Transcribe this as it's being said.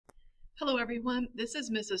Hello everyone, this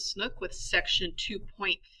is Mrs. Snook with section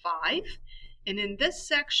 2.5, and in this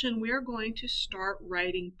section we are going to start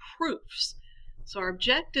writing proofs. So our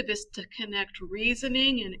objective is to connect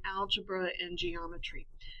reasoning in algebra and geometry.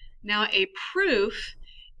 Now a proof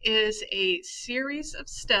is a series of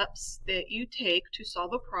steps that you take to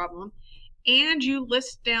solve a problem, and you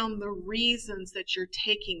list down the reasons that you're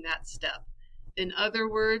taking that step. In other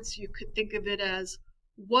words, you could think of it as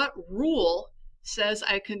what rule says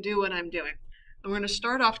I can do what I'm doing. I'm going to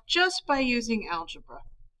start off just by using algebra.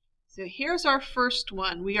 So here's our first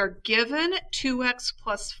one. We are given 2x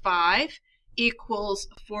plus 5 equals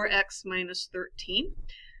 4x minus 13.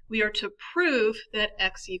 We are to prove that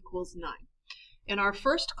x equals 9. In our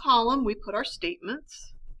first column, we put our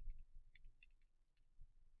statements.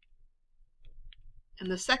 And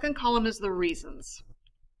the second column is the reasons.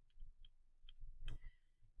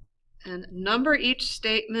 And number each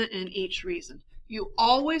statement and each reason. You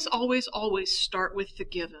always start with the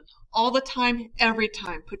given. All the time, every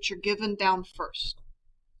time, put your given down first.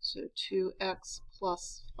 So 2x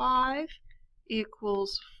plus 5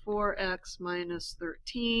 equals 4x minus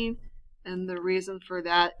 13. And the reason for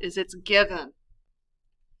that is it's given.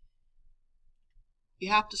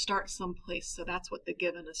 You have to start someplace, so that's what the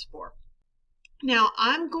given is for. Now,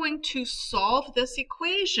 I'm going to solve this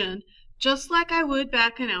equation just like I would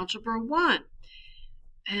back in Algebra 1.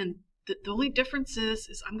 And the only difference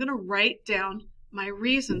is I'm going to write down my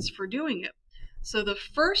reasons for doing it. So the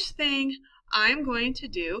first thing I'm going to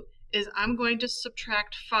do is I'm going to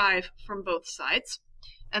subtract 5 from both sides.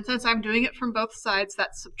 And since I'm doing it from both sides,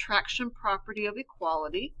 that's subtraction property of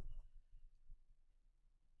equality.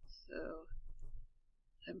 So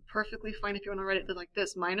I'm perfectly fine if you want to write it like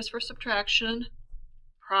this. Minus for subtraction,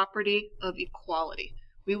 property of equality.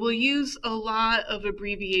 We will use a lot of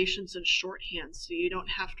abbreviations and shorthand, so you don't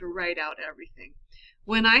have to write out everything.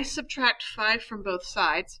 When I subtract 5 from both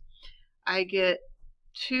sides, I get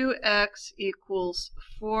 2x equals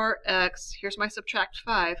 4x, here's my subtract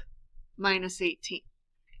 5, minus 18.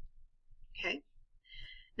 Okay.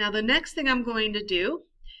 Now the next thing I'm going to do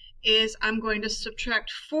is I'm going to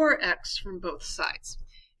subtract 4x from both sides.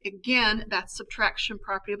 Again, that's subtraction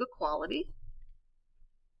property of equality.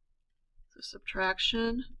 So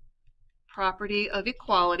subtraction property of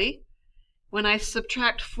equality. When I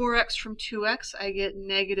subtract 4x from 2x, I get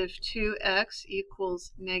negative 2x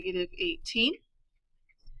equals negative 18.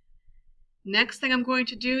 Next thing I'm going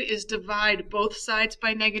to do is divide both sides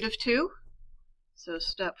by negative 2. So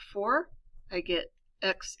step 4, I get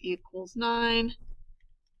x equals 9.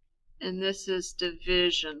 And this is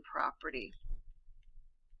division property.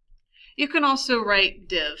 You can also write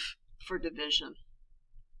div for division.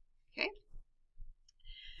 Okay.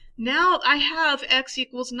 Now I have x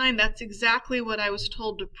equals 9. That's exactly what I was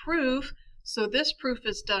told to prove. So this proof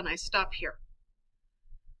is done. I stop here.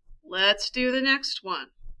 Let's do the next one.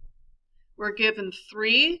 We're given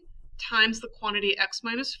 3 times the quantity x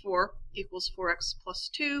minus 4 equals 4x plus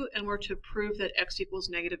 2, and we're to prove that x equals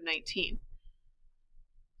negative 19.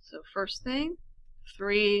 So first thing,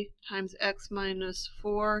 3 times x minus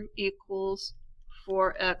 4 equals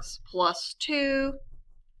 4x plus 2.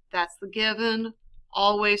 That's the given.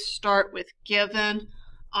 Always start with given.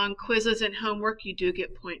 On quizzes and homework, you do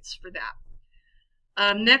get points for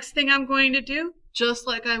that. Next thing I'm going to do, just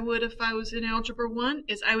like I would if I was in Algebra 1,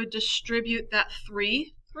 is I would distribute that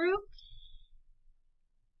 3 through.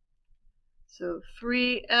 So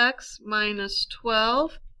 3x minus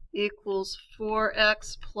 12 equals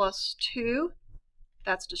 4x plus 2.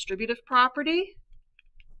 That's distributive property.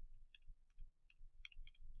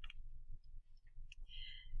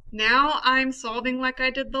 Now I'm solving like I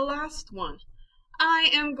did the last one. I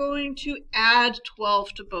am going to add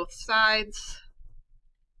 12 to both sides.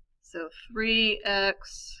 So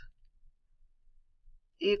 3x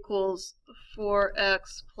equals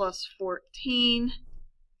 4x plus 14.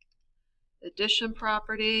 Addition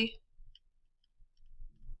property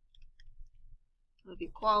of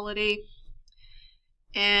equality.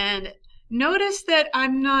 And notice that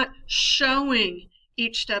I'm not showing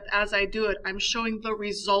each step as I do it. I'm showing the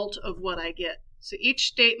result of what I get. So each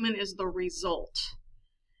statement is the result.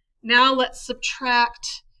 Now let's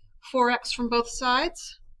subtract 4x from both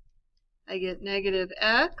sides. I get negative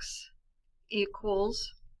x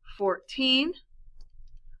equals 14.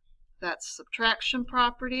 That's subtraction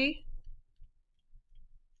property.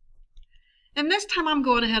 And this time I'm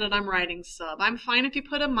going ahead and I'm writing sub. I'm fine if you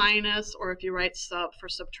put a minus or if you write sub for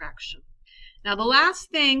subtraction. Now the last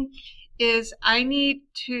thing is I need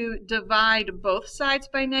to divide both sides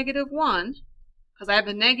by negative 1 because I have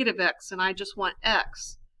a negative x and I just want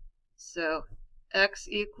x. So x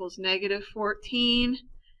equals negative 14.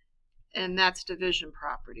 and that's division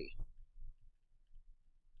property.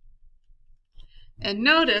 And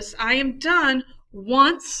notice I am done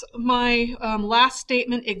once my last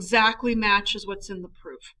statement exactly matches what's in the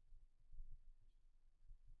proof.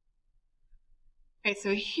 Okay,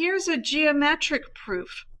 so here's a geometric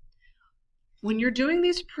proof. When you're doing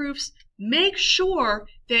these proofs, make sure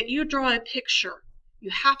that you draw a picture.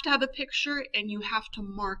 You have to have a picture and you have to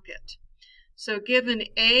mark it. So given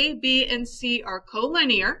A, B, and C are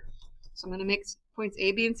collinear, so I'm going to make points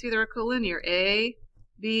A, B, and C that are collinear. A,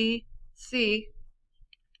 B, C,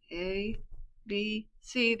 A, B,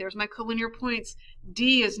 C. There's my collinear points.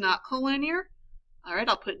 D is not collinear. All right,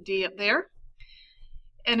 I'll put D up there.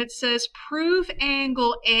 And it says prove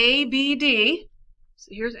angle ABD. So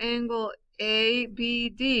here's angle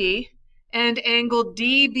ABD and angle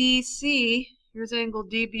DBC. Here's angle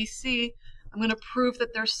DBC. I'm going to prove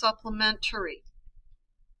that they're supplementary.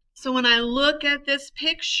 So when I look at this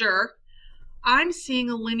picture, I'm seeing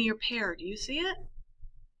a linear pair. Do you see it?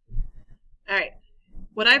 All right.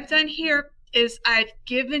 What I've done here is I've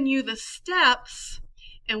given you the steps,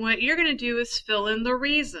 and what you're going to do is fill in the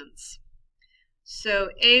reasons. So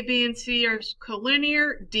A, B, and C are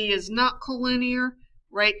collinear. D is not collinear.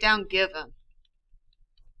 Write down given.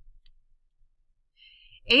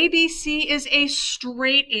 ABC is a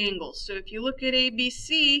straight angle. So if you look at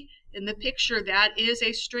ABC in the picture, that is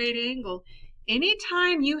a straight angle.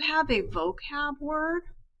 Anytime you have a vocab word,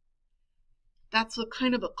 that's a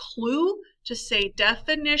kind of a clue to say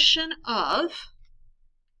definition of,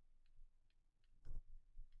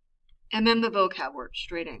 and then the vocab word,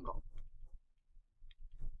 straight angle.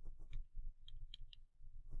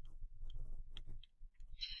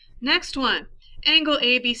 Next one, angle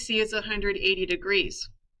ABC is 180 degrees.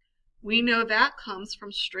 We know that comes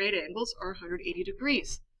from straight angles are 180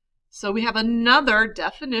 degrees. So we have another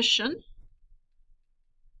definition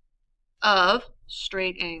of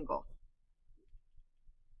straight angle.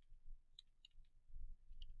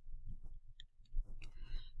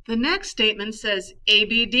 The next statement says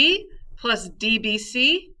ABD plus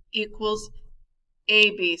DBC equals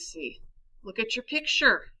ABC. Look at your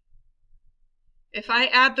picture. If I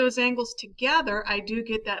add those angles together, I do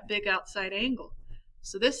get that big outside angle.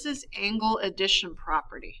 So this is angle addition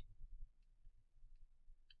property.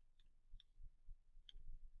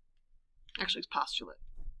 Actually, it's postulate.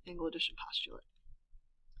 Angle addition postulate.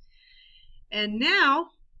 And now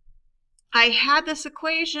I had this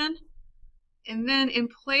equation, and then in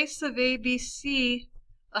place of ABC,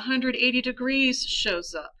 180 degrees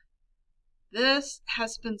shows up. This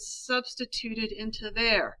has been substituted into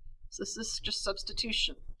there. So this is just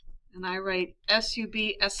substitution. And I write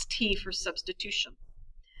SUBST for substitution.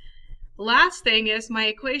 The last thing is my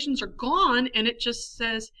equations are gone, and it just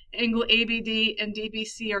says angle ABD and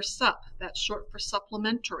DBC are sup. That's short for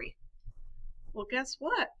supplementary. Well, guess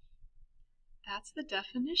what? That's the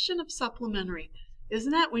definition of supplementary.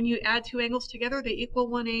 Isn't that when you add two angles together, they equal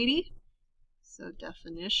 180? So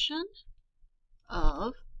definition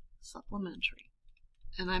of supplementary.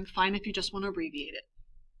 And I'm fine if you just want to abbreviate it.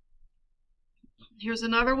 Here's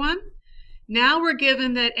another one. Now we're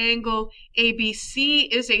given that angle ABC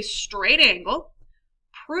is a straight angle.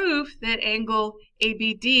 Prove that angle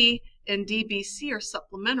ABD and DBC are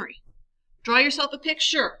supplementary. Draw yourself a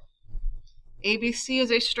picture. ABC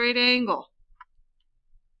is a straight angle.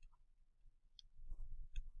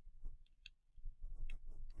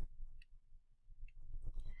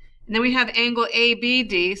 And then we have angle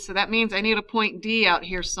ABD, so that means I need a point D out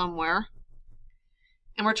here somewhere.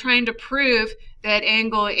 And we're trying to prove that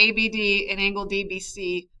angle ABD and angle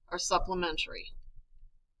DBC are supplementary.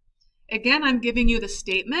 Again, I'm giving you the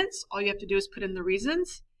statements. All you have to do is put in the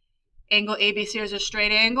reasons. Angle ABC is a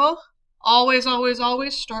straight angle. Always, always,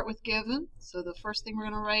 always start with given. So the first thing we're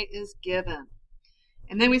going to write is given.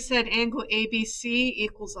 And then we said angle ABC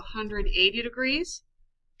equals 180 degrees.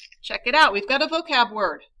 Check it out. We've got a vocab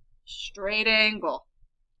word. Straight angle.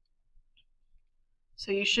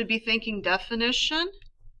 So you should be thinking definition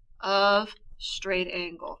of straight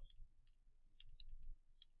angle.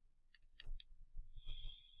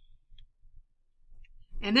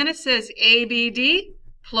 And then it says ABD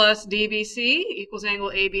plus DBC equals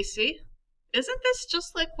angle ABC. Isn't this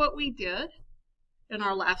just like what we did in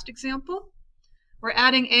our last example? We're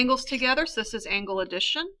adding angles together, so this is angle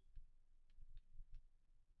addition.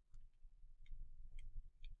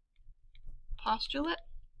 Postulate.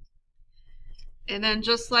 And then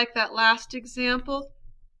just like that last example,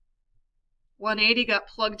 180 got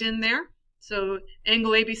plugged in there. So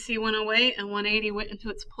angle ABC went away and 180 went into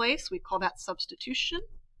its place. We call that substitution.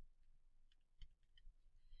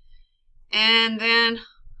 And then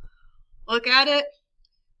look at it.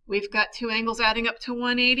 We've got two angles adding up to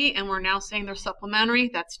 180, and we're now saying they're supplementary.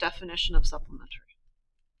 That's definition of supplementary.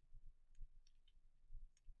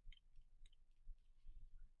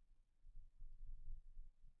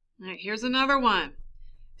 All right, here's another one.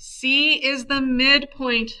 C is the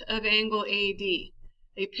midpoint of angle AD.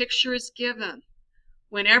 A picture is given.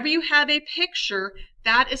 Whenever you have a picture,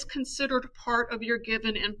 that is considered part of your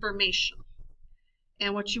given information.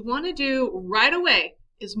 And what you want to do right away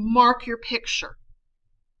is mark your picture.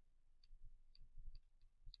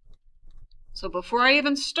 So before I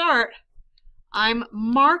even start, I'm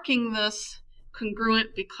marking this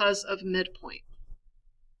congruent because of midpoint.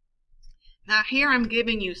 Now here I'm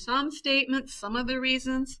giving you some statements, some of the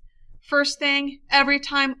reasons. First thing, every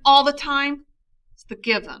time, all the time, it's the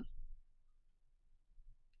given.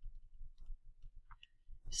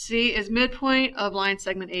 C is midpoint of line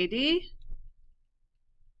segment AD.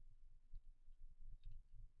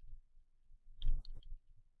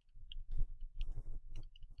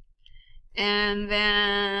 And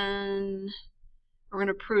then we're going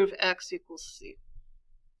to prove x equals c.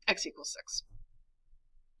 X equals 6.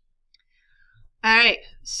 All right,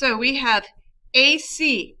 so we have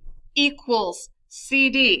AC equals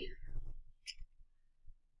CD.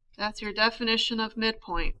 That's your definition of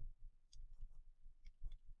midpoint.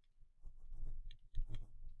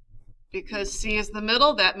 Because C is the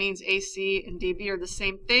middle, that means AC and DB are the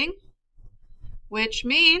same thing, which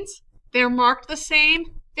means they're marked the same.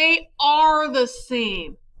 They are the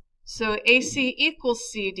same. So AC equals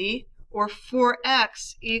CD, or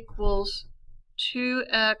 4x equals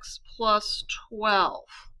 2x plus 12.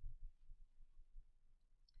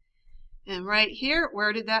 And right here,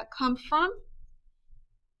 where did that come from?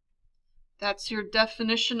 That's your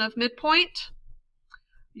definition of midpoint.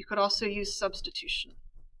 You could also use substitution.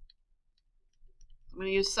 I'm going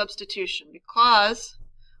to use substitution because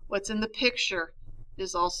what's in the picture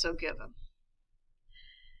is also given.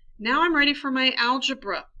 Now I'm ready for my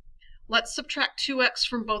algebra. Let's subtract 2x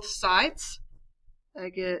from both sides. I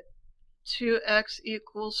get 2x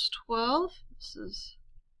equals 12. This is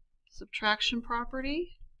subtraction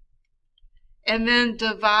property. And then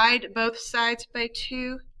divide both sides by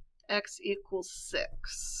 2. X equals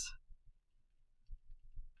 6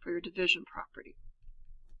 for your division property.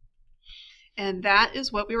 And that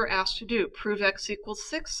is what we were asked to do. Prove x equals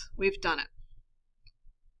 6. We've done it.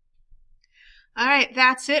 All right,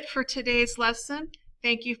 that's it for today's lesson.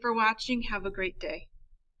 Thank you for watching. Have a great day.